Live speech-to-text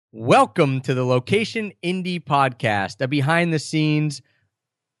Welcome to the Location Indie Podcast, a behind the scenes.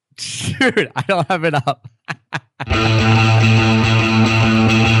 Dude, I don't have it up.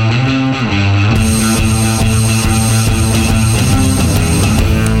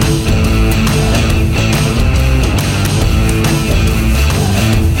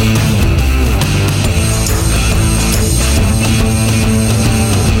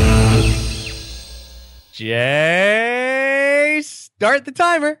 Jay, start the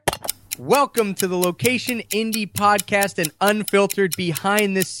timer. Welcome to the Location Indie Podcast, an unfiltered,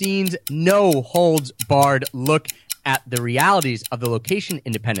 behind-the-scenes, no-holds-barred look at the realities of the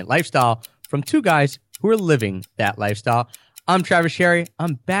location-independent lifestyle from two guys who are living that lifestyle. I'm Travis Sherry.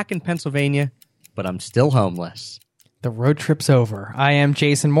 I'm back in Pennsylvania, but I'm still homeless. The road trip's over. I am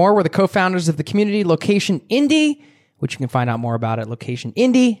Jason Moore. We're the co-founders of the community Location Indie, which you can find out more about at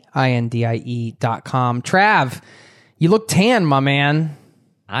locationindie.com. Trav, you look tan, my man.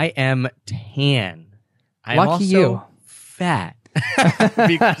 I am tan. I'm Lucky also you. fat.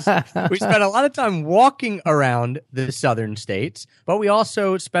 Because we spent a lot of time walking around the southern states, but we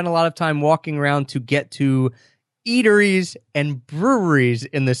also spent a lot of time walking around to get to eateries and breweries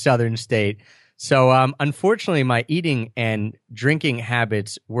in the southern state. So unfortunately, my eating and drinking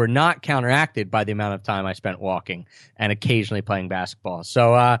habits were not counteracted by the amount of time I spent walking and occasionally playing basketball.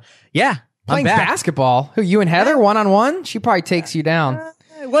 So yeah, Playing basketball? Who, you and Heather, one-on-one? She probably takes you down.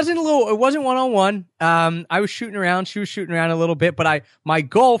 It wasn't one-on-one. I was shooting around. She was shooting around a little bit, but my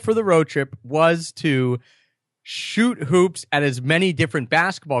goal for the road trip was to shoot hoops at as many different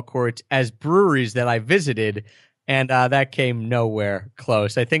basketball courts as breweries that I visited, and that came nowhere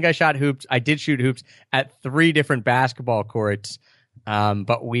close. I think I did shoot hoops at 3 different basketball courts,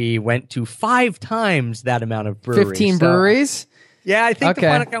 but we went to 5 times that amount of breweries. 15 breweries? Yeah, I think the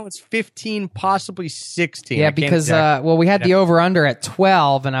final count was 15, possibly 16. Yeah, because we had the over-under at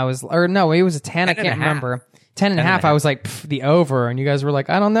 12, and it was a 10. I can't remember. 10 and a half. I was like, the over, and you guys were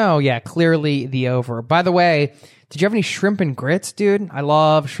like, I don't know. Yeah, clearly the over. By the way, did you have any shrimp and grits, dude? I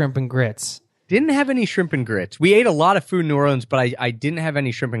love shrimp and grits. Didn't have any shrimp and grits. We ate a lot of food in New Orleans, but I didn't have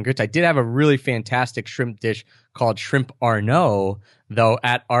any shrimp and grits. I did have a really fantastic shrimp dish called shrimp Arnaud, though,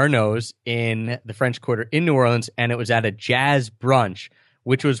 at Arnaud's in the French Quarter in New Orleans, and it was at a jazz brunch,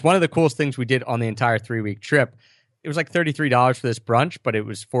 which was one of the coolest things we did on the entire 3-week trip. It was like $33 for this brunch, but it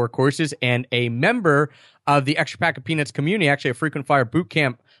was 4 courses, and a member of the Extra Pack of Peanuts community, actually a frequent flyer boot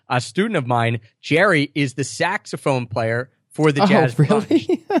camp student of mine, Jerry, is the saxophone player for the jazz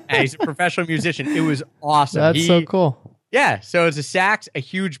brunch. And he's a professional musician. It was awesome. That's so cool. Yeah, so it's a sax, a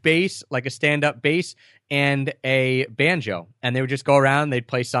huge bass, like a stand-up bass, and a banjo. And they would just go around, they'd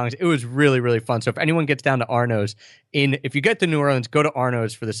play songs. It was really, really fun. So if anyone gets down to Arnaud's, if you get to New Orleans, go to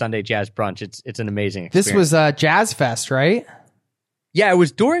Arnaud's for the Sunday Jazz Brunch. It's an amazing experience. This was Jazz Fest, right? Yeah, it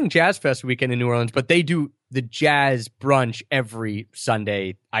was during Jazz Fest weekend in New Orleans, but they do the jazz brunch every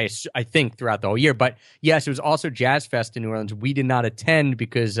Sunday, I think, throughout the whole year. But yes, it was also Jazz Fest in New Orleans. We did not attend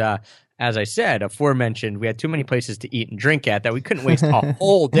because, as I said, aforementioned, we had too many places to eat and drink at that we couldn't waste a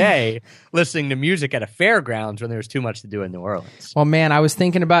whole day listening to music at a fairgrounds when there was too much to do in New Orleans. Well, man, I was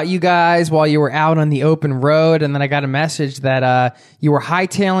thinking about you guys while you were out on the open road, and then I got a message that you were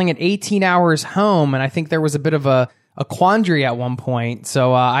hightailing at 18 hours home, and I think there was a bit of a quandary at one point.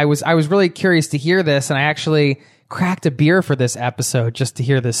 So I was really curious to hear this, and I actually cracked a beer for this episode just to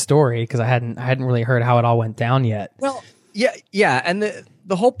hear this story because I hadn't really heard how it all went down yet. Well, yeah, and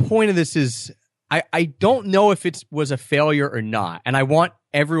the whole point of this is I don't know if it was a failure or not, and I want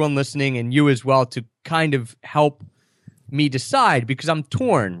everyone listening and you as well to kind of help me decide because I'm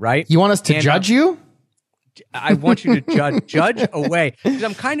torn, right? You want us to judge you? I want you to judge away because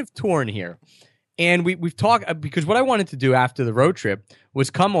I'm kind of torn here. And we've talked because what I wanted to do after the road trip was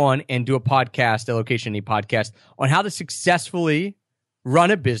come on and do a podcast, a Location Indie podcast, on how to successfully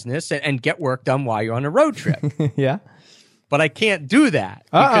run a business and get work done while you're on a road trip. Yeah. But I can't do that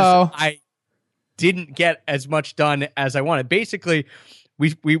because I didn't get as much done as I wanted. Basically,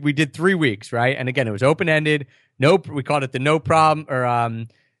 we did 3 weeks, right? And again, it was open-ended. We called it the no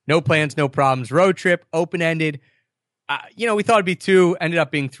plans, no problems road trip, open-ended. We thought it'd be 2, ended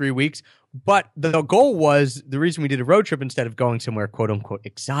up being 3 weeks. But the goal was, the reason we did a road trip instead of going somewhere quote unquote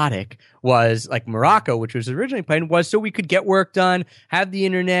exotic was like Morocco, which was originally planned, was so we could get work done, have the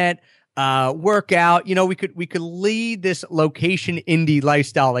internet, work out. We could lead this location indie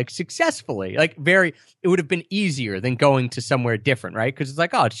lifestyle like successfully. It would have been easier than going to somewhere different, right? Because it's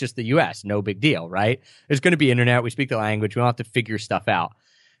like, it's just the US, no big deal, right? There's going to be internet, we speak the language, we don't have to figure stuff out.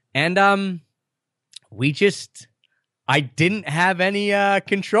 And I didn't have any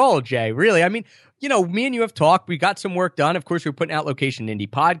control, Jay, really. I mean, me and you have talked. We got some work done. Of course, we were putting out Location Indie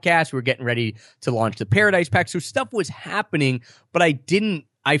podcast. We were getting ready to launch the Paradise Pack. So stuff was happening, but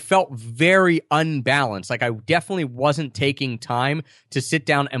I felt very unbalanced. Like I definitely wasn't taking time to sit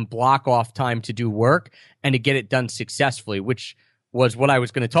down and block off time to do work and to get it done successfully, which was what I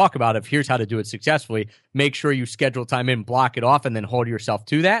was going to talk about of here's how to do it successfully. Make sure you schedule time in, block it off, and then hold yourself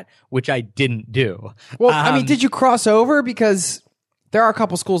to that, which I didn't do. Well, I mean, did you cross over? Because there are a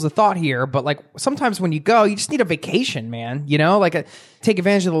couple schools of thought here, but like sometimes when you go, you just need a vacation, man. Take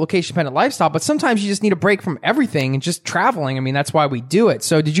advantage of the location-dependent lifestyle, but sometimes you just need a break from everything and just traveling. I mean, that's why we do it.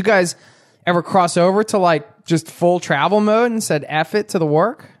 So did you guys ever cross over to like just full travel mode and said F it to the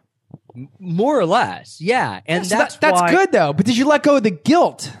work? More or less, yeah. And so that's good though. But did you let go of the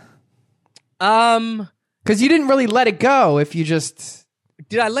guilt? Because you didn't really let it go. If you just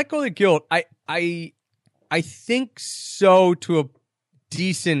did, I let go of the guilt. I think so to a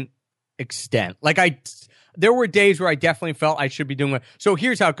decent extent. Like there were days where I definitely felt I should be doing it. So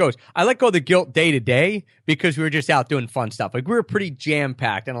here's how it goes. I let go of the guilt day to day because we were just out doing fun stuff. Like we were pretty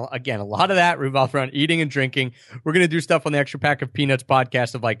jam-packed. And again, a lot of that revolved around eating and drinking. We're going to do stuff on the Extra Pack of Peanuts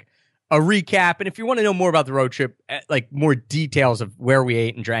podcast of like a recap. And if you want to know more about the road trip, like more details of where we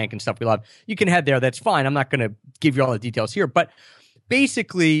ate and drank and stuff we love, you can head there. That's fine. I'm not going to give you all the details here. But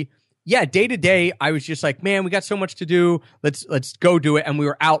basically, yeah, day to day, I was just like, man, we got so much to do. Let's go do it. And we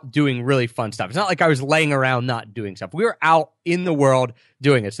were out doing really fun stuff. It's not like I was laying around not doing stuff. We were out in the world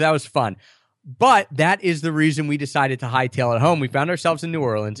doing it. So that was fun. But that is the reason we decided to hightail it home. We found ourselves in New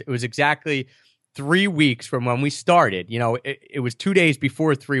Orleans. It was exactly 3 weeks from when we started. It was 2 days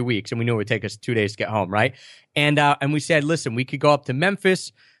before 3 weeks, and we knew it would take us 2 days to get home, right? And we said, listen, we could go up to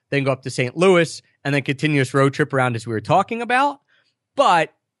Memphis, then go up to St. Louis, and then continue this road trip around as we were talking about.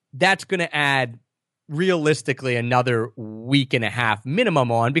 But that's going to add realistically another week and a half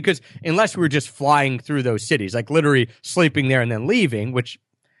minimum on, because unless we were just flying through those cities, like literally sleeping there and then leaving, which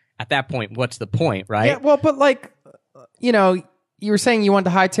at that point, what's the point, right? Yeah, well, but like, you were saying you wanted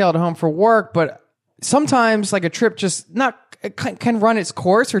to hightail it home for work, but sometimes like a trip just can run its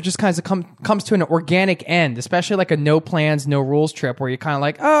course, or just kind of comes to an organic end, especially like a no plans, no rules trip where you're kind of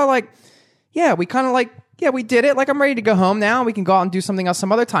like, oh, like, yeah, we kind of like, yeah, we did it. Like, I'm ready to go home now. We can go out and do something else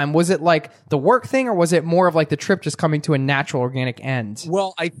some other time. Was it like the work thing, or was it more of like the trip just coming to a natural organic end?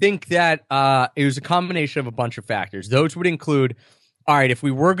 Well, I think that it was a combination of a bunch of factors. Those would include, all right, if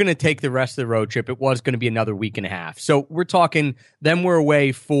we were going to take the rest of the road trip, it was going to be another week and a half. So we're talking, then we're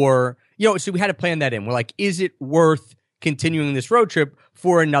away for, so we had to plan that in. We're like, is it worth continuing this road trip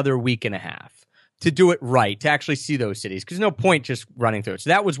for another week and a half to do it right, to actually see those cities? Because no point just running through it. So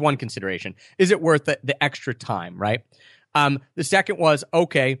that was one consideration. Is it worth the extra time, right? The second was,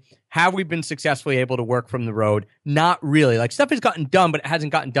 okay, have we been successfully able to work from the road? Not really. Like, stuff has gotten done, but it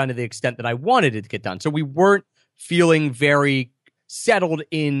hasn't gotten done to the extent that I wanted it to get done. So we weren't feeling very settled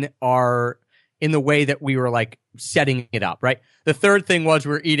in the way that we were like setting it up, right? The third thing was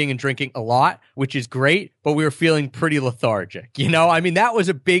we were eating and drinking a lot, which is great, but we were feeling pretty lethargic. That was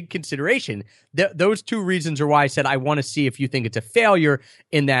a big consideration. Those two reasons are why I said I want to see if you think it's a failure,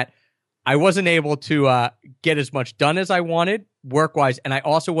 in that I wasn't able to get as much done as I wanted work-wise, and I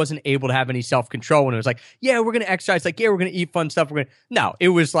also wasn't able to have any self-control when it was like, yeah, we're going to exercise, like, yeah, we're going to eat fun stuff. No, it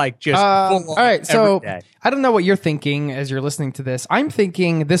was like just full all right, so I don't know what you're thinking as you're listening to this. I'm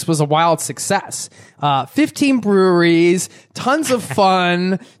thinking this was a wild success. 15 breweries, tons of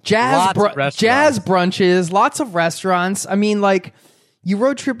fun, jazz brunches, lots of restaurants. I mean, like, you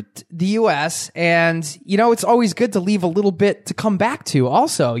road tripped the U.S. and, it's always good to leave a little bit to come back to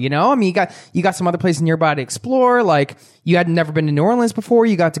also, I mean, you got some other places nearby to explore. Like, you had never been to New Orleans before.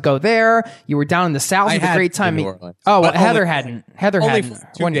 You got to go there. You were down in the South with a great time. Heather hadn't. Only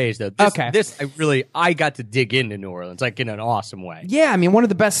for 2 days, though. I got to dig into New Orleans, like, in an awesome way. Yeah, I mean, one of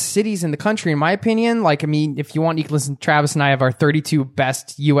the best cities in the country, in my opinion. Like, I mean, if you want, you can listen. Travis and I have our 32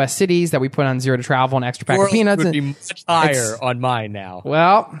 best U.S. cities that we put on Zero to Travel and Extra Pack of Peanuts. Would be much higher on mine now.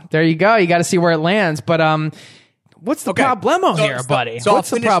 Well, there you go. You got to see where it lands. But what's the problemo here, buddy? So what's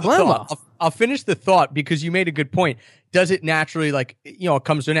the problemo? I'll finish the thought, because you made a good point. Does it naturally, like, it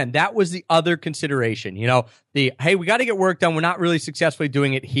comes to an end? That was the other consideration. Hey, we got to get work done. We're not really successfully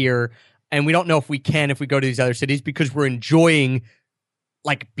doing it here, and we don't know if we can if we go to these other cities, because we're enjoying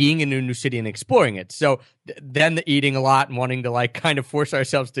like being in a new city and exploring it. So then the eating a lot and wanting to like kind of force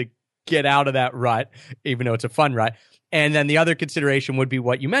ourselves to get out of that rut, even though it's a fun rut. And then the other consideration would be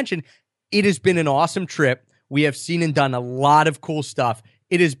what you mentioned. It has been an awesome trip. We have seen and done a lot of cool stuff.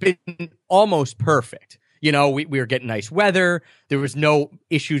 It has been almost perfect. We were getting nice weather. There was no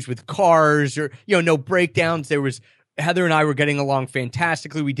issues with cars or, no breakdowns. There was Heather and I were getting along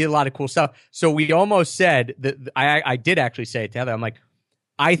fantastically. We did a lot of cool stuff. So we almost said that I did actually say it to Heather. I'm like,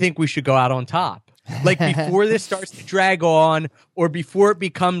 I think we should go out on top. Like before this starts to drag on, or before it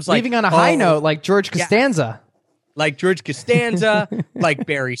becomes like leaving on a high note, like George Costanza. Yeah. Like George Costanza, like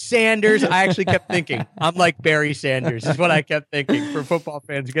Barry Sanders. I actually kept thinking, I'm like Barry Sanders, is what I kept thinking for football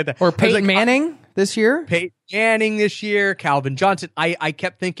fans to get that. Or Peyton Manning this year. Peyton Manning this year, Calvin Johnson. I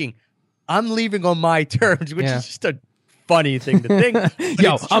kept thinking, I'm leaving on my terms, which is just a funny thing to think.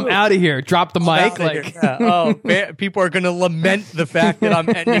 Yo, I'm out of here. Drop the mic. Like, people are going to lament the fact that I'm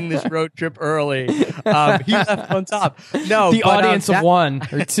ending this road trip early. He left on top. No, the audience of one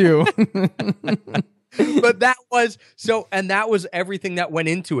or two. But that was so, and that was everything that went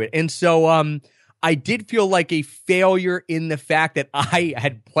into it. And so, I did feel like a failure in the fact that I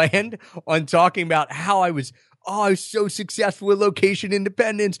had planned on talking about how I was so successful with location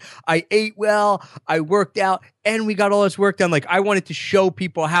independence. I ate well, I worked out, and we got all this work done. Like, I wanted to show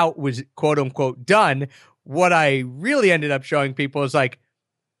people how it was quote unquote done. What I really ended up showing people is like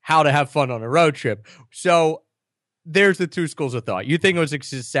how to have fun on a road trip. So there's the two schools of thought. You think it was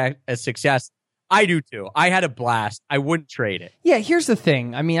a success. I do too. I had a blast. I wouldn't trade it. Yeah, here's the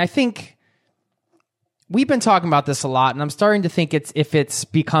thing. I mean, I think we've been talking about this a lot, and I'm starting to think it's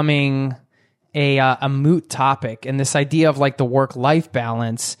becoming a moot topic, and this idea of like the work-life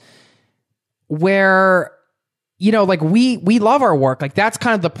balance, where, you know, like we love our work. Like that's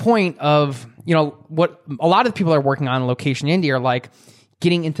kind of the point of, you know, what a lot of people are working on in Location Indie are like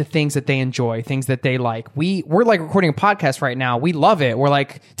getting into things that they enjoy, things that they like. We're like recording a podcast right now. We love it. We're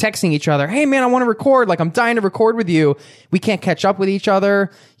like texting each other. Hey man, I want to record. Like I'm dying to record with you. We can't catch up with each other.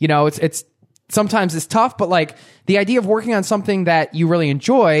 You know, it's sometimes it's tough, but like the idea of working on something that you really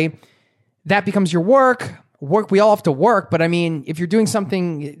enjoy, that becomes your work. We all have to work, but I mean, if you're doing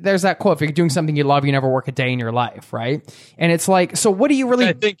something, there's that quote, if you're doing something you love, you never work a day in your life, right? And it's like, so what do you really...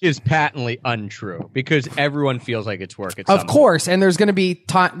 I think is patently untrue, because everyone feels like it's work. Of course, and there's going to be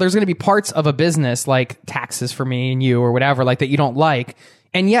parts of a business, like taxes for me and you or whatever, like that you don't like.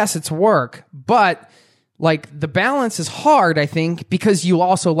 And yes, it's work, but like the balance is hard, I think, because you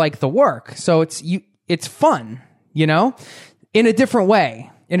also like the work. So it's fun, you know, in a different way.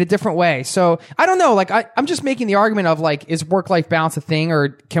 So I don't know, like I'm just making the argument of like, is work-life balance a thing, or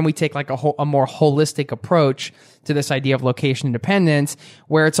can we take like a more holistic approach to this idea of location independence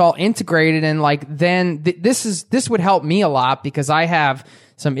where it's all integrated, and like then this would help me a lot because I have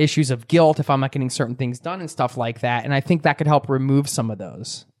some issues of guilt if I'm not getting certain things done and stuff like that. And I think that could help remove some of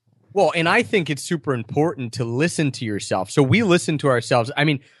those. Well, and I think it's super important to listen to yourself. So we listen to ourselves. I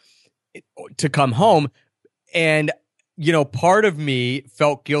mean, to come home, and you know, part of me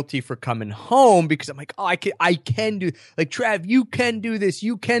felt guilty for coming home because I'm like, oh, I can do, like, Trav, you can do this.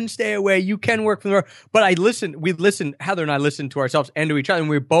 You can stay away. You can work from the work. But Heather and I listened to ourselves and to each other, and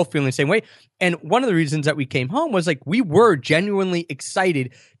we were both feeling the same way. And one of the reasons that we came home was like, we were genuinely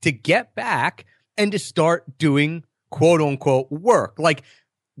excited to get back and to start doing quote unquote work. Like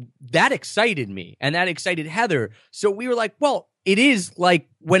that excited me, and that excited Heather. So we were like, well, it is like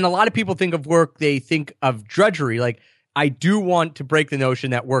when a lot of people think of work, they think of drudgery. Like, I do want to break the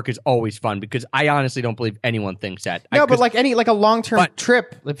notion that work is always fun, because I honestly don't believe anyone thinks that. No, but like a long-term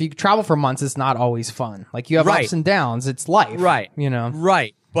trip, if you travel for months, it's not always fun. Like you have ups and downs. It's life. Right. You know?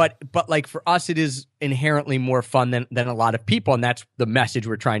 Right. But like for us, it is inherently more fun than a lot of people. And that's the message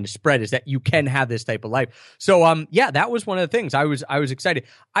we're trying to spread, is that you can have this type of life. So, yeah, that was one of the things I was excited.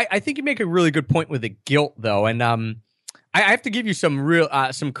 I think you make a really good point with the guilt though. And, I have to give you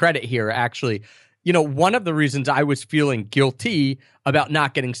some credit here, actually. You know, one of the reasons I was feeling guilty about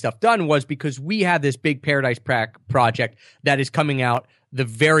not getting stuff done was because we have this big Paradise project that is coming out the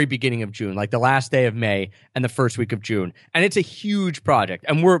very beginning of June, like the last day of May and the first week of June. And it's a huge project,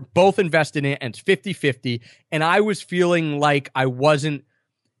 and we're both invested in it, and it's 50-50. And I was feeling like I wasn't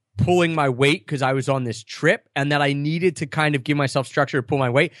pulling my weight because I was on this trip, and that I needed to kind of give myself structure to pull my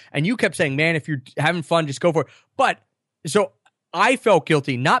weight. And you kept saying, man, if you're having fun, just go for it. But so I felt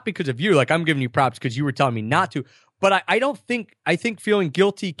guilty, not because of you, like I'm giving you props because you were telling me not to, but I think feeling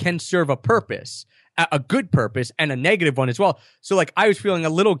guilty can serve a purpose, a good purpose, and a negative one as well. So like I was feeling a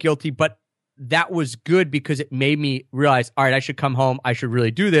little guilty, but that was good because it made me realize, all right, I should come home. I should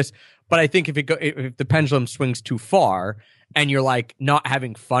really do this. But I think if the pendulum swings too far and you're like not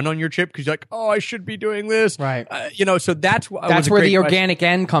having fun on your trip because you're like, oh, I should be doing this. Right. You know, so that's where the organic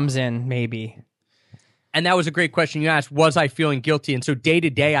end comes in, maybe. And that was a great question you asked. Was I feeling guilty? And so day to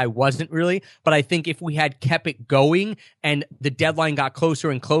day, I wasn't really. But I think if we had kept it going and the deadline got closer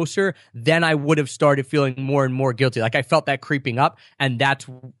and closer, then I would have started feeling more and more guilty. Like I felt that creeping up. And that's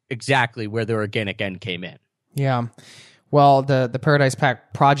exactly where the organic end came in. Yeah. Well, the Paradise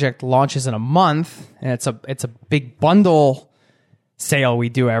Pack project launches in a month, and it's a big bundle sale we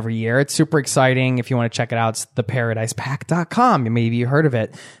do every year. It's super exciting. If you want to check it out, it's theparadisepack.com. Maybe you heard of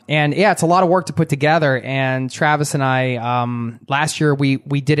it. And yeah, it's a lot of work to put together. And Travis and I, last year we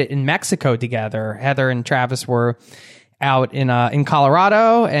did it in Mexico together. Heather and Travis were out in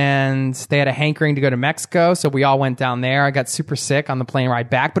Colorado, and they had a hankering to go to Mexico. So we all went down there. I got super sick on the plane ride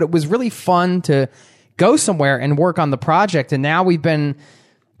back, but it was really fun to go somewhere and work on the project. And now we've been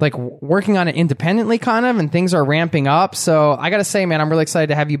like working on it independently kind of, and things are ramping up. So I got to say, man, I'm really excited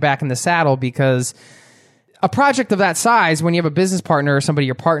to have you back in the saddle, because a project of that size, when you have a business partner or somebody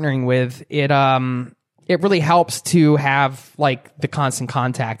you're partnering with, it really helps to have like the constant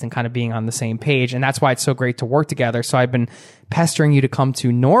contact and kind of being on the same page. And that's why it's so great to work together. So I've been pestering you to come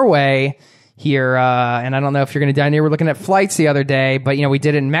to Norway here. And I don't know if you're going to down here. We're looking at flights the other day, but we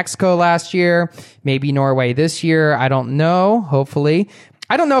did it in Mexico last year, maybe Norway this year. I don't know. Hopefully.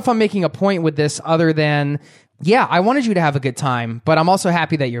 I don't know if I'm making a point with this other than, yeah, I wanted you to have a good time, but I'm also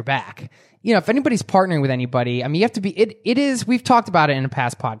happy that you're back. If anybody's partnering with anybody, I mean, you have to be, it is, we've talked about it in a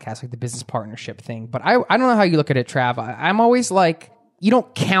past podcast, like the business partnership thing, but I don't know how you look at it, Trav. I'm always like, you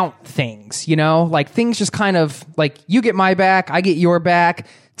don't count things, like things just kind of like, you get my back, I get your back.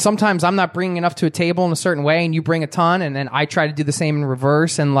 Sometimes I'm not bringing enough to a table in a certain way and you bring a ton, and then I try to do the same in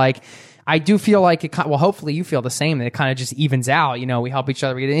reverse. And like, I do feel like it, well, hopefully you feel the same, that it kind of just evens out. We help each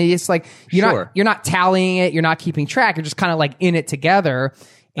other. It's like, you're not tallying it. You're not keeping track. You're just kind of like in it together.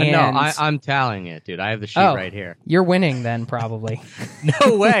 And no, I'm tallying it, dude. I have the sheet right here. You're winning then, probably.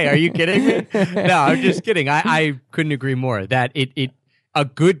 No way. Are you kidding me? No, I'm just kidding. I couldn't agree more that a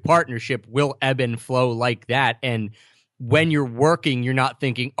good partnership will ebb and flow like that. And when you're working, you're not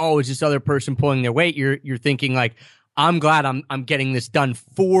thinking, oh, is this other person pulling their weight? You're thinking like, I'm glad I'm getting this done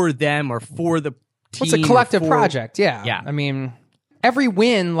for them or for the team. It's a collective project. Yeah. Yeah. I mean, every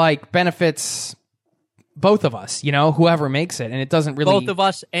win like benefits both of us, whoever makes it, and it doesn't really both of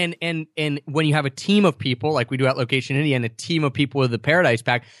us. And when you have a team of people like we do at Location India, and a team of people with the Paradise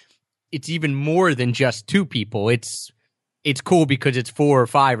Pack, it's even more than just two people. It's cool because it's 4 or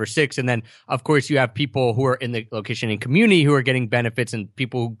 5 or 6, and then of course you have people who are in the Location India community who are getting benefits, and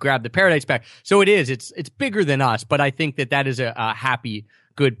people who grab the Paradise Pack. So it's bigger than us, but I think that is a happy,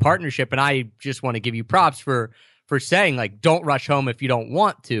 good partnership, and I just want to give you props for saying like, don't rush home if you don't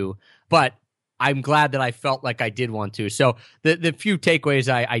want to, but I'm glad that I felt like I did want to. So the few takeaways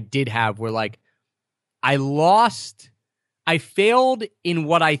I did have were like, I failed in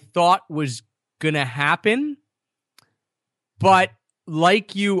what I thought was going to happen. But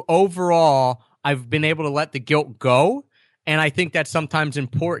like you, overall, I've been able to let the guilt go. And I think that's sometimes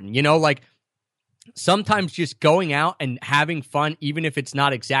important. Like sometimes just going out and having fun, even if it's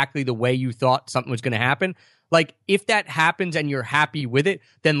not exactly the way you thought something was going to happen. Like if that happens and you're happy with it,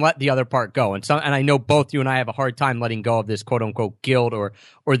 then let the other part go. And I know both you and I have a hard time letting go of this quote unquote guilt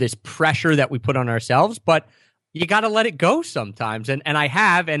or this pressure that we put on ourselves. But you got to let it go sometimes. And I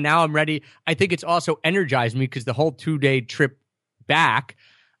have, and now I'm ready. I think it's also energized me because the whole 2-day trip back,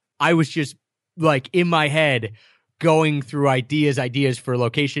 I was just like in my head going through ideas for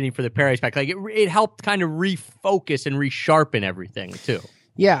locationing for the Paradise Pack. Like it helped kind of refocus and resharpen everything too.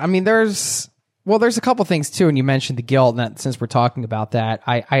 Yeah. I mean, there's a couple things too. And you mentioned the guilt, and that, since we're talking about that,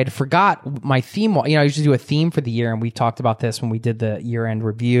 I had forgot my theme. I usually do a theme for the year, and we talked about this when we did the year-end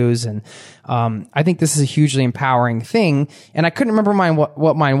reviews. And I think this is a hugely empowering thing. And I couldn't remember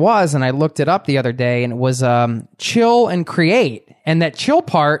what mine was, and I looked it up the other day, and it was chill and create. And that chill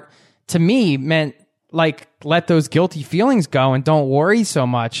part to me meant like let those guilty feelings go and don't worry so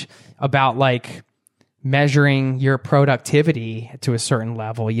much about like measuring your productivity to a certain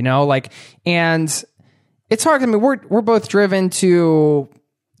level, and it's hard. I mean, we're both driven to,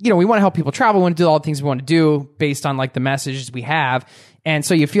 we want to help people travel. We want to do all the things we want to do based on like the messages we have. And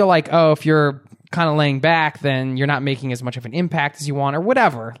so you feel like, oh, if you're kind of laying back, then you're not making as much of an impact as you want or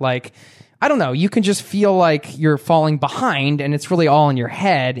whatever. Like, I don't know. You can just feel like you're falling behind, and it's really all in your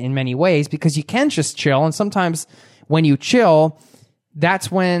head in many ways, because you can just chill. And sometimes when you chill,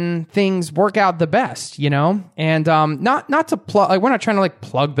 that's when things work out the best, and not to plug, like, we're not trying to like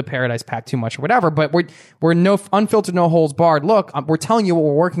plug the Paradise Pack too much or whatever, but we're no unfiltered, no holds barred. Look, we're telling you what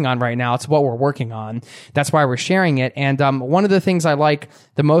we're working on right now. It's what we're working on. That's why we're sharing it. And one of the things I like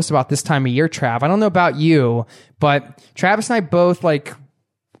the most about this time of year, Trav, I don't know about you, but Travis and I both like,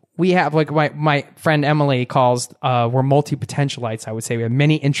 we have, like, my friend Emily calls, we're multi-potentialites, I would say. We have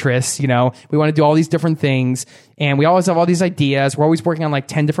many interests, we want to do all these different things, and we always have all these ideas. We're always working on like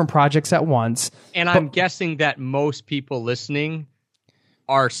 10 different projects at once. And I'm guessing that most people listening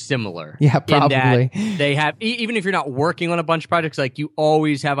are similar. Yeah, probably. In that they have, even if you're not working on a bunch of projects, like you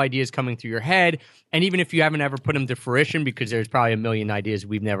always have ideas coming through your head. And even if you haven't ever put them to fruition, because there's probably a million ideas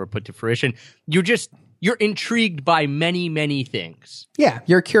we've never put to fruition, you're intrigued by many, many things. Yeah,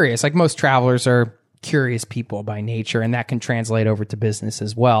 you're curious. Like most travelers are curious people by nature, and that can translate over to business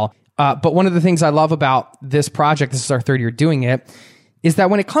as well. But one of the things I love about this project, this is our third year doing it, is that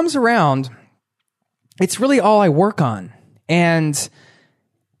when it comes around, it's really all I work on. And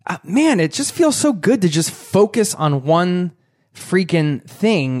man, it just feels so good to just focus on one freaking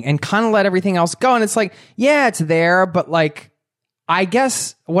thing and kind of let everything else go. And it's like, yeah, it's there, but like, I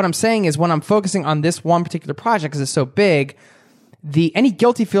guess what I'm saying is when I'm focusing on this one particular project, because it's so big, any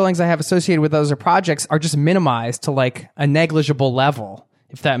guilty feelings I have associated with those projects are just minimized to like a negligible level,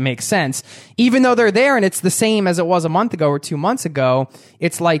 if that makes sense. Even though they're there and it's the same as it was a month ago or 2 months ago,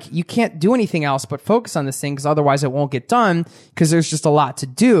 it's like you can't do anything else but focus on this thing because otherwise it won't get done because there's just a lot to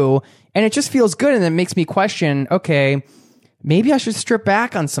do. And it just feels good, and it makes me question, okay, maybe I should strip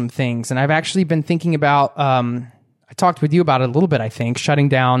back on some things. And I've actually been thinking about, I talked with you about it a little bit, I think, shutting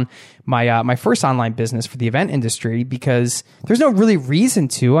down my first online business for the event industry because there's no really reason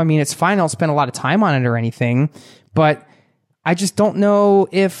to. I mean, it's fine. I don't spend a lot of time on it or anything, but I just don't know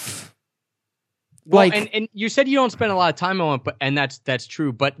if, like, and you said you don't spend a lot of time on it, and that's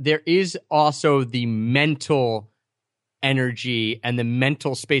true. But there is also the mental energy and the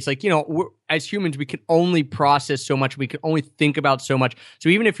mental space. Like, as humans, we can only process so much. We can only think about so much. So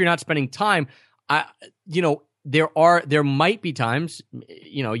even if you're not spending time, there might be times,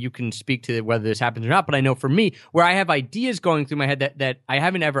 you can speak to whether this happens or not, but I know for me, where I have ideas going through my head that I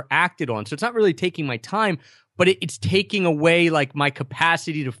haven't ever acted on. So it's not really taking my time, but it's taking away like my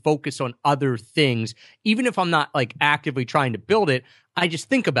capacity to focus on other things. Even if I'm not like actively trying to build it, I just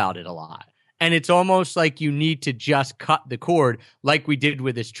think about it a lot. And it's almost like you need to just cut the cord like we did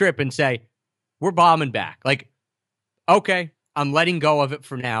with this trip and say, we're bombing back. Like, okay, I'm letting go of it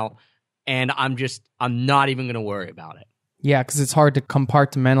for now. And I'm not even going to worry about it. Yeah, because it's hard to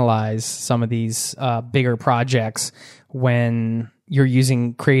compartmentalize some of these bigger projects when you're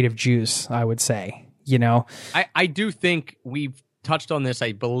using creative juice, I would say, I do think we've touched on this,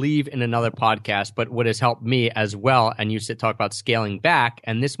 I believe, in another podcast, but what has helped me as well, and you talk about scaling back,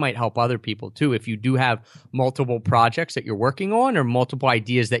 and this might help other people too. If you do have multiple projects that you're working on or multiple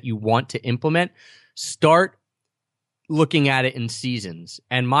ideas that you want to implement, start looking at it in seasons.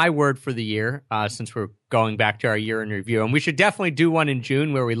 And my word for the year, since we're going back to our year in review, and we should definitely do one in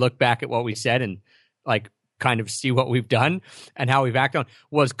June where we look back at what we said and like kind of see what we've done and how we've acted on,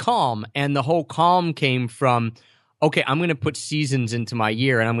 was calm. And the whole calm came from, okay, I'm going to put seasons into my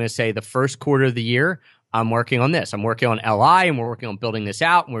year, and I'm going to say the first quarter of the year, I'm working on this. I'm working on LI, and we're working on building this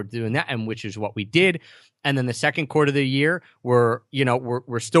out, and we're doing that, and which is what we did. And then the second quarter of the year, we're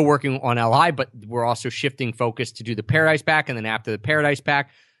still working on LI, but we're also shifting focus to do the Paradise Pack. And then after the Paradise Pack,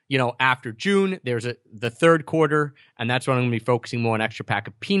 after June, there's the third quarter, and that's when I'm going to be focusing more on Extra Pack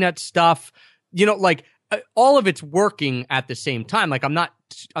of Peanuts stuff. All of it's working at the same time. Like I'm not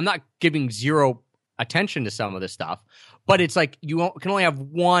giving zero attention to some of this stuff, but it's like you can only have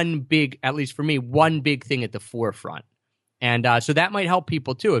one big, at least for me, one big thing at the forefront. And so that might help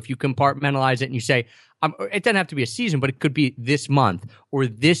people too. If you compartmentalize it and you say, it doesn't have to be a season, but it could be this month or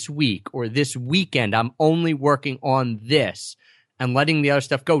this week or this weekend. I'm only working on this and letting the other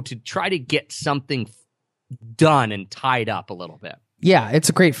stuff go to try to get something done and tied up a little bit. Yeah, it's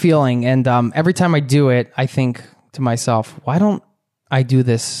a great feeling. And every time I do it, I think to myself, why don't I do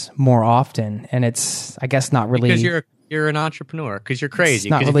this more often? And it's, I guess, not really... Because you're an entrepreneur, because you're crazy.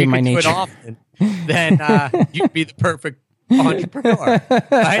 It's not really my nature. If you could do it often, then you'd be the perfect entrepreneur,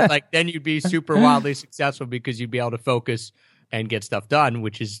 right? Like then you'd be super wildly successful because you'd be able to focus and get stuff done,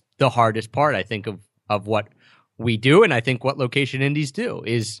 which is the hardest part, I think, of what we do. And I think what Location Indies do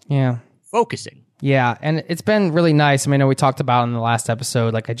is focusing. Yeah, and it's been really nice. I mean, I know we talked about in the last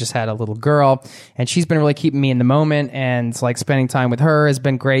episode, like I just had a little girl, and she's been really keeping me in the moment, and like spending time with her has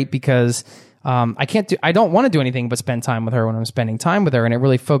been great because I don't want to do anything but spend time with her when I'm spending time with her, and it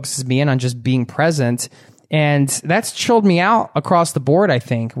really focuses me in on just being present. And that's chilled me out across the board, I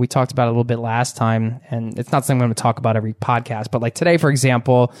think. We talked about it a little bit last time, and it's not something I'm going to talk about every podcast. But like today, for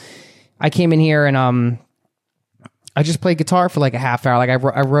example, I came in here and I just played guitar for like a half hour. Like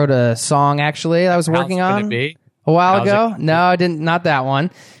I wrote a song, actually, I was working on a while ago. No, I didn't. Not that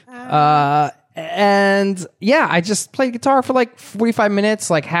one. And yeah, I just played guitar for like 45 minutes,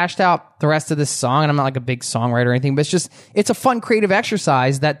 like hashed out the rest of this song. And I'm not like a big songwriter or anything, but it's a fun creative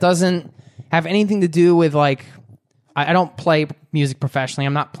exercise that doesn't have anything to do with like, I don't play music professionally.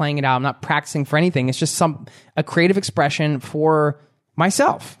 I'm not playing it out. I'm not practicing for anything. It's just a creative expression for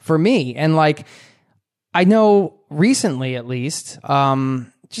myself, for me. And like, I know recently at least,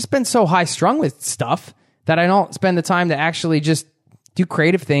 just been so high strung with stuff that I don't spend the time to actually just do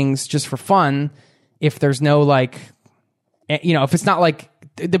creative things just for fun. If there's no like, if it's not like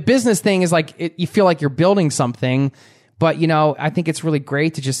the business thing is like, you feel like you're building something, but I think it's really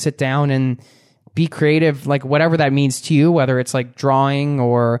great to just sit down and be creative, like whatever that means to you, whether it's like drawing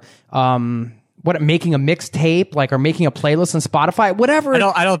or, making a mixtape, like, or making a playlist on Spotify, whatever.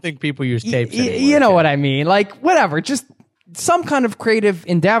 I don't think people use tapes anymore. You know what I mean? Like, whatever, just some kind of creative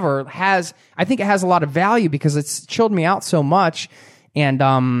endeavor I think it has a lot of value because it's chilled me out so much.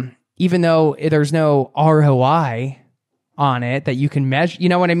 And, even though there's no ROI on it that you can measure, you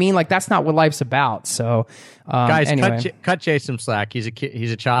know what I mean? Like, that's not what life's about. So, guys, anyway. cut Jay some slack. He's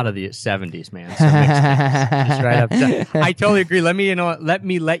a child of the 70s, man. So just right up. I totally agree. Let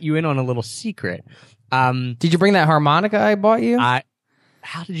me let you in on a little secret. Did you bring that harmonica I bought you?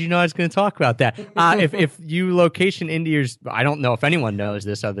 How did you know I was going to talk about that? If you location into yours, I don't know if anyone knows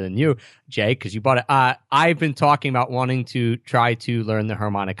this other than you, Jay, because you bought it. I've been talking about wanting to try to learn the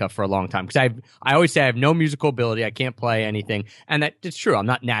harmonica for a long time because I always say I have no musical ability. I can't play anything, and it's true. I'm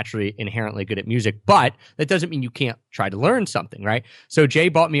not naturally inherently good at music, but that doesn't mean you can't try to learn something, right? So Jay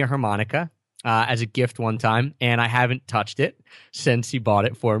bought me a harmonica as a gift one time, and I haven't touched it since he bought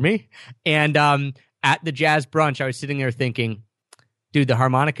it for me. And at the jazz brunch, I was sitting there thinking, dude, the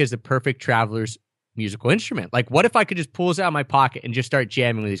harmonica is the perfect traveler's musical instrument. Like, what if I could just pull this out of my pocket and just start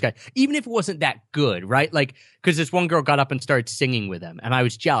jamming with these guys? Even if it wasn't that good, right? Like, because this one girl got up and started singing with them, and I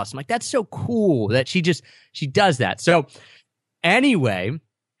was jealous. I'm like, that's so cool that she does that. So anyway,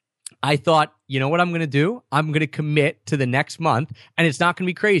 I thought, you know what I'm going to do? I'm going to commit to the next month, and it's not going to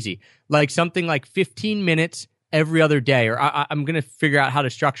be crazy. Like something like 15 minutes every other day, or I'm going to figure out how to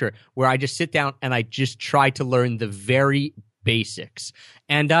structure it where I just sit down and I just try to learn the very basics.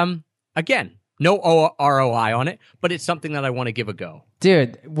 And again, no ROI on it, but it's something that I want to give a go.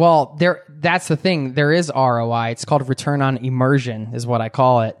 Dude, well, that's the thing. There is ROI. It's called return on immersion is what I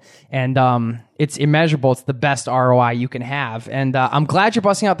call it. And it's immeasurable. It's the best ROI you can have. And I'm glad you're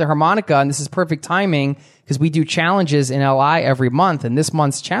busting out the harmonica, and this is perfect timing because we do challenges in LI every month. And this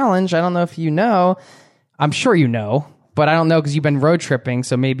month's challenge, I don't know if you know, I'm sure you know, but I don't know because you've been road tripping,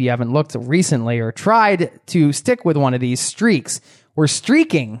 so maybe you haven't looked recently or tried to stick with one of these streaks. We're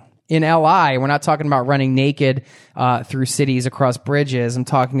streaking in LI. We're not talking about running naked through cities across bridges. I'm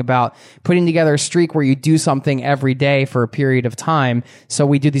talking about putting together a streak where you do something every day for a period of time. So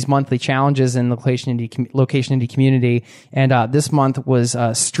we do these monthly challenges in the location indie community, and this month was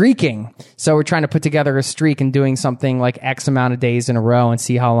streaking. So we're trying to put together a streak and doing something like X amount of days in a row and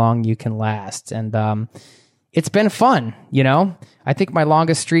see how long you can last. And it's been fun, I think my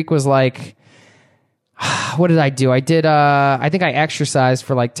longest streak was like, what did I do? I think I exercised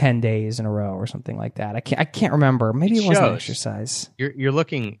for like 10 days in a row or something like that. I can't remember. Maybe it wasn't exercise. You're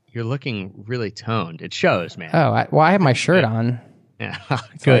looking really toned. It shows, man. Oh, I have my shirt on. Yeah.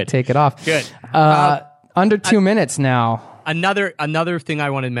 Good. I take it off. Good. Under 2 minutes now. Another thing I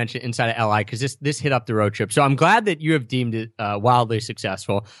wanted to mention inside of LI, because this hit up the road trip. So I'm glad that you have deemed it wildly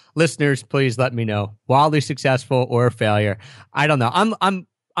successful. Listeners, please let me know, wildly successful or a failure. I don't know.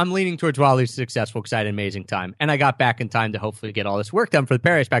 I'm leaning towards wildly successful because I had an amazing time, and I got back in time to hopefully get all this work done for the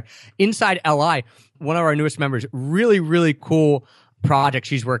Paradise Pack. Inside LI, one of our newest members, really, really cool project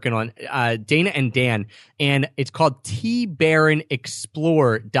she's working on, Dana and Dan, and it's called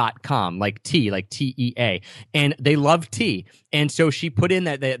tbaronexplore.com, like TEA, and they love tea. And so she put in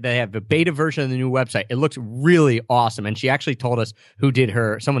that they have a beta version of the new website. It looks really awesome. And she actually told us who did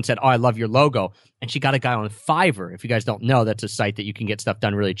someone said, "Oh, I love your logo." And she got a guy on Fiverr. If you guys don't know, that's a site that you can get stuff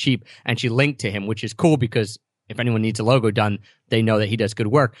done really cheap. And she linked to him, which is cool because if anyone needs a logo done, they know that he does good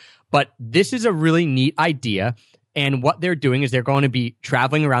work. But this is a really neat idea. And what they're doing is they're going to be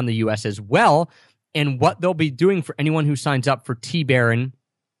traveling around the U.S. as well. And what they'll be doing for anyone who signs up for T-Baron,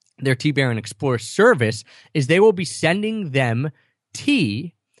 their T-Baron Explorer service, is they will be sending them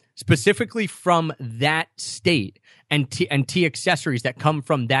tea specifically from that state and tea accessories that come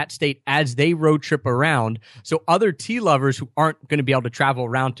from that state as they road trip around. So other tea lovers who aren't going to be able to travel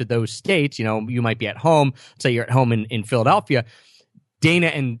around to those states, you might be at home, say you're at home in Philadelphia,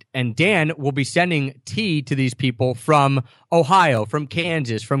 Dana and Dan will be sending tea to these people from Ohio, from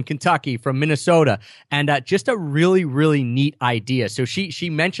Kansas, from Kentucky, from Minnesota, and just a really, really neat idea. So she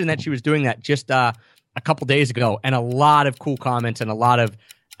mentioned that she was doing that just a couple days ago, and a lot of cool comments and a lot of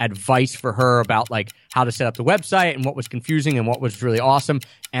advice for her about like how to set up the website and what was confusing and what was really awesome,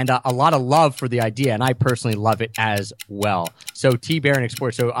 and a lot of love for the idea, and I personally love it as well. So T-Baron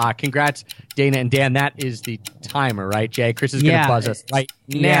Export. So congrats, Dana and Dan. That is the timer, right, Jay? Chris is going to buzz us right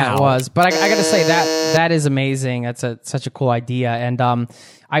now. Yeah, it was. But I got to say that is amazing. That's such a cool idea. And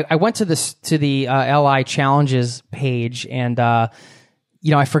I went to the LI challenges page, and I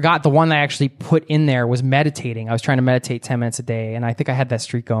forgot the one that I actually put in there was meditating. I was trying to meditate 10 minutes a day, and I think I had that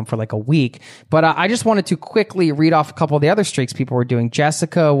streak going for like a week. But I just wanted to quickly read off a couple of the other streaks people were doing.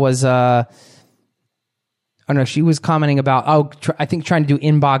 Jessica was, she was commenting about, I think trying to do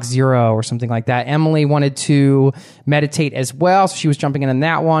inbox 0 or something like that. Emily wanted to meditate as well, so she was jumping in on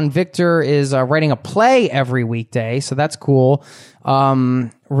that one. Victor is writing a play every weekday, so that's cool.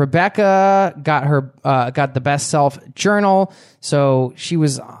 Rebecca got the best self journal, so she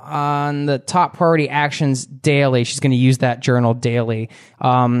was on the top priority actions daily. She's going to use that journal daily.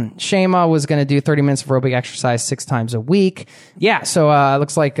 Shema was going to do 30 minutes of aerobic exercise 6 times a week. Yeah, so it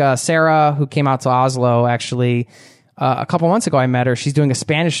looks like Sarah, who came out to Oslo, actually a couple months ago I met her. She's doing a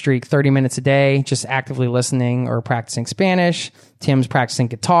Spanish streak, 30 minutes a day, just actively listening or practicing Spanish. Tim's practicing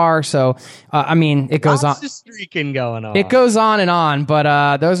guitar. So, it goes on. Lots of streaking going on. It goes on and on,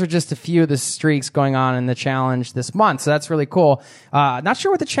 but those are just a few of the streaks going on in the challenge this month. So that's really cool. Not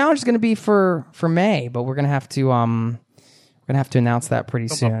sure what the challenge is going to be for May, but we're going to have to announce that pretty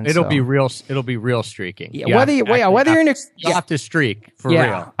soon. It'll be real streaking. Yeah, whether you're in a, you have to streak for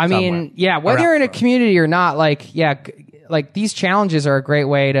real. Whether you're in a community or not, like these challenges are a great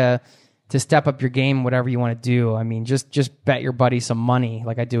way to step up your game, whatever you want to do. I mean, just bet your buddy some money,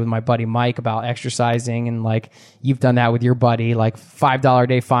 like I do with my buddy Mike about exercising, and like you've done that with your buddy, like $5 a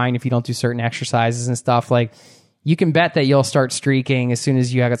day fine if you don't do certain exercises and stuff. Like you can bet that you'll start streaking as soon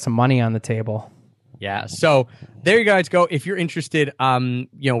as you got some money on the table. Yeah. So there you guys go. If you're interested,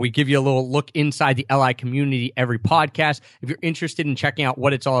 we give you a little look inside the LI community every podcast. If you're interested in checking out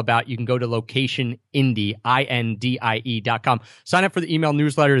what it's all about, you can go to locationindie.com. Sign up for the email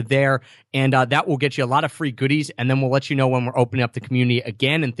newsletter there, and that will get you a lot of free goodies. And then we'll let you know when we're opening up the community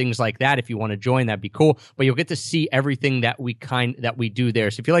again and things like that. If you want to join, that'd be cool. But you'll get to see everything that we do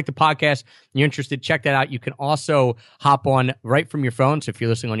there. So if you like the podcast and you're interested, check that out. You can also hop on right from your phone. So if you're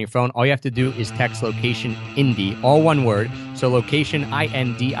listening on your phone, all you have to do is text location indie, all one word. So location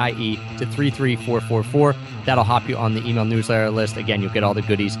INDIE to 33444. That'll hop you on the email newsletter list. Again, you'll get all the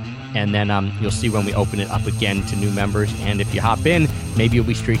goodies, and then you'll see when we open it up again to new members. And if you hop in, maybe you'll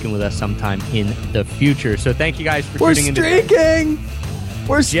be streaking with us sometime in the future. So thank you guys for tuning in.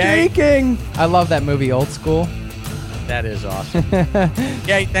 We're streaking. I love that movie, Old School. That is awesome.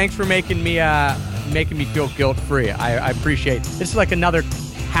 Jay, thanks for making me feel guilt-free. I appreciate it. This is like another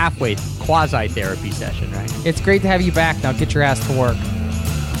halfway quasi-therapy session, right? It's great to have you back. Now get your ass to work.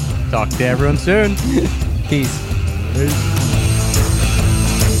 Talk to everyone soon. Peace.